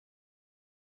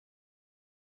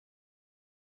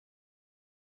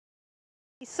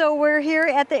So we're here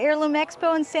at the Heirloom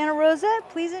Expo in Santa Rosa.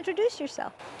 Please introduce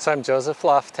yourself. So I'm Joseph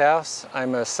Lofthouse.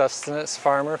 I'm a sustenance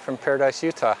farmer from Paradise,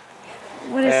 Utah.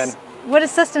 What does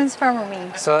sustenance farmer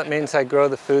mean? So it means I grow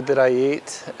the food that I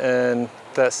eat, and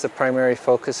that's the primary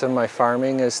focus of my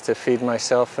farming, is to feed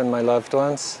myself and my loved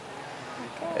ones.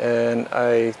 Okay. And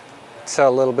I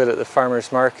sell a little bit at the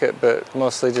farmer's market, but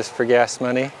mostly just for gas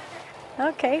money.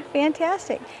 Okay,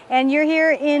 fantastic. And you're here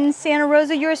in Santa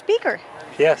Rosa, you're a speaker?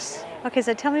 Yes. Okay,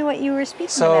 so tell me what you were speaking about.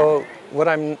 So what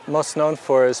I'm most known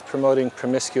for is promoting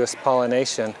promiscuous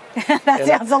pollination. That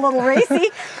sounds a little racy.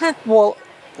 Well,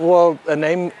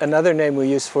 another name we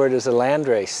use for it is a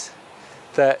landrace.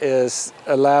 That is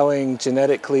allowing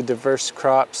genetically diverse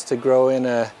crops to grow in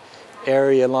an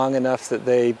area long enough that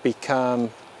they become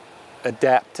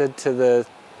adapted to the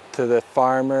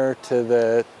farmer, to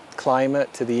the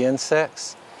climate, to the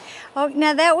insects. Oh,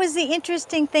 now that was the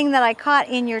interesting thing that I caught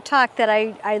in your talk, that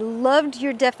I loved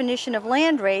your definition of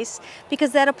landrace,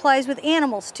 because that applies with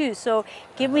animals too. So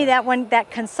give me that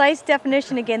concise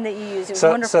definition again that you used. It was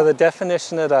wonderful. So the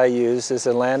definition that I use is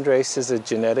a landrace is a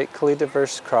genetically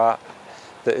diverse crop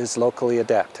that is locally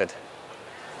adapted.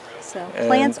 So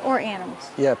plants or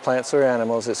animals? Yeah, plants or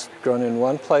animals. It's grown in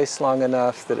one place long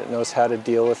enough that it knows how to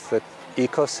deal with the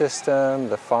ecosystem,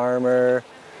 the farmer,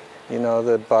 you know,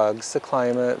 the bugs, the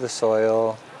climate, the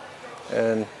soil,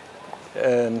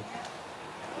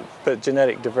 but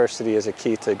genetic diversity is a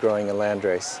key to growing a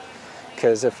landrace.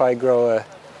 Because if I grow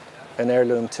an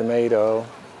heirloom tomato,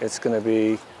 it's going to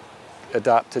be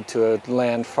adapted to a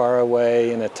land far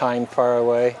away in a time far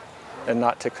away and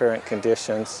not to current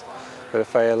conditions. But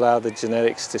if I allow the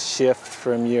genetics to shift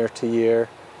from year to year,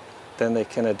 then they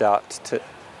can adapt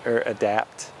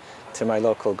to my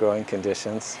local growing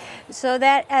conditions. So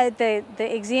that the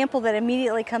example that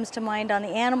immediately comes to mind on the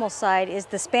animal side is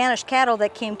the Spanish cattle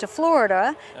that came to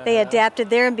Florida. They adapted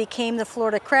there and became the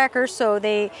Florida cracker. So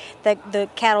the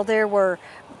cattle there were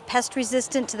pest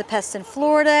resistant to the pests in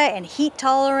Florida and heat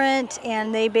tolerant,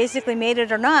 and they basically made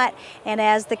it or not. And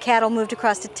as the cattle moved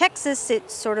across to Texas, it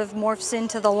sort of morphs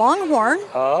into the Longhorn.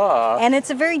 And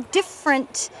it's a very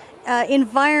different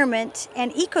environment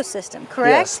and ecosystem,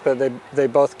 correct? Yes, but they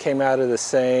both came out of the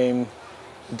same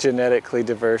genetically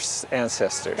diverse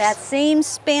ancestors. That same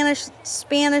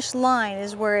Spanish line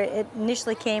is where it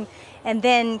initially came and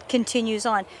then continues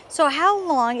on. So how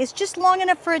long? It's just long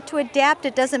enough for it to adapt.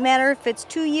 It doesn't matter if it's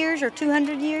 2 years or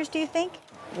 200 years, do you think?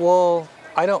 Well,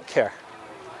 I don't care.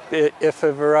 If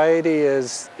a variety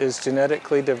is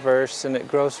genetically diverse and it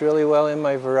grows really well in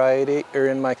my variety or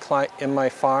in my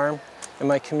farm, and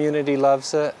my community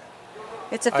loves it,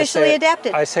 it's officially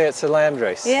adapted. I say it's a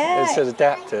landrace. Yeah. It's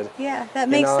adapted. Yeah, that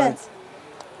makes sense.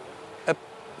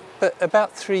 But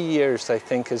about 3 years, I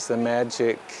think, is the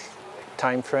magic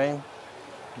time frame,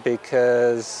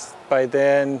 because by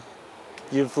then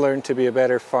you've learned to be a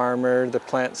better farmer, the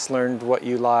plants learned what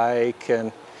you like,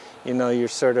 and you know, you're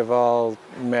sort of all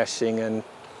meshing, and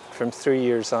from 3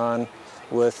 years on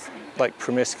with like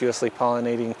promiscuously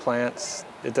pollinating plants,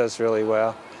 it does really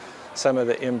well. Some of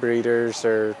the inbreeders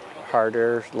are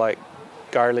harder, like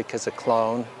garlic is a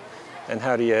clone, and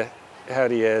how do you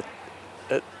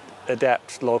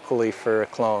adapt locally for a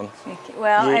clone? Okay.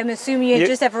 Well, I'm assuming you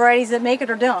just have varieties that make it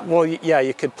or don't. Well, yeah,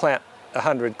 you could plant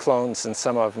 100 clones and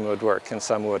some of them would work and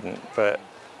some wouldn't, but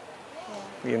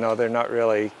you know, they're not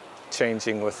really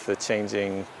changing with the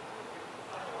changing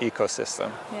ecosystem.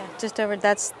 Yeah, just over,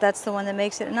 that's the one that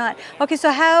makes it or not. Okay,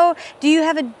 so how do you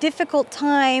have a difficult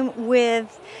time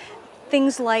with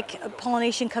things like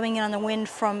pollination coming in on the wind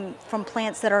from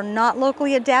plants that are not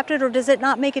locally adapted, or does it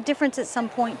not make a difference at some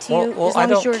point to you, as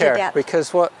long as yours adapt? I don't care,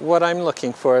 because what I'm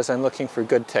looking for is I'm looking for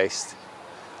good taste.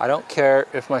 I don't care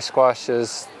if my squash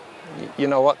is, you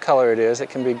know, what color it is. It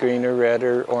can be green or red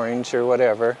or orange or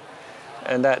whatever,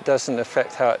 and that doesn't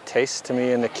affect how it tastes to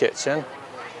me in the kitchen.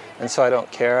 And so I don't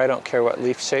care. I don't care what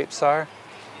leaf shapes are,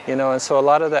 you know, and so a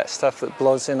lot of that stuff that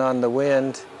blows in on the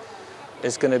wind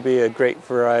is going to be a great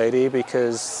variety,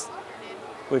 because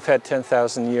we've had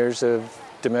 10,000 years of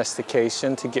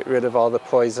domestication to get rid of all the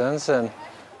poisons. And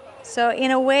so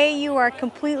in a way, you are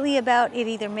completely about it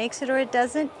either makes it or it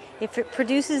doesn't. If it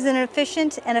produces an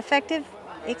efficient and effective,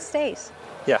 it stays.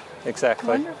 Yeah, exactly.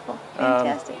 Wonderful.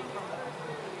 Fantastic.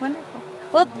 Wonderful.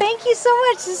 Well, thank you so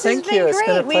much. This has been great. It's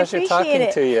been a pleasure talking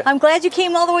to you. I'm glad you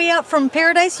came all the way out from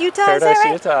Paradise, Utah. Paradise, is that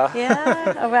right? Utah.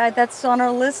 Yeah. All right. That's on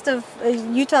our list of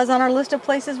Utah's on our list of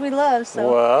places we love.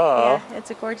 So wow. Yeah,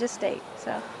 it's a gorgeous state.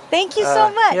 So thank you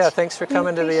so much. Yeah, thanks for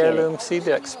coming to the Heirloom Seed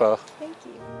Expo.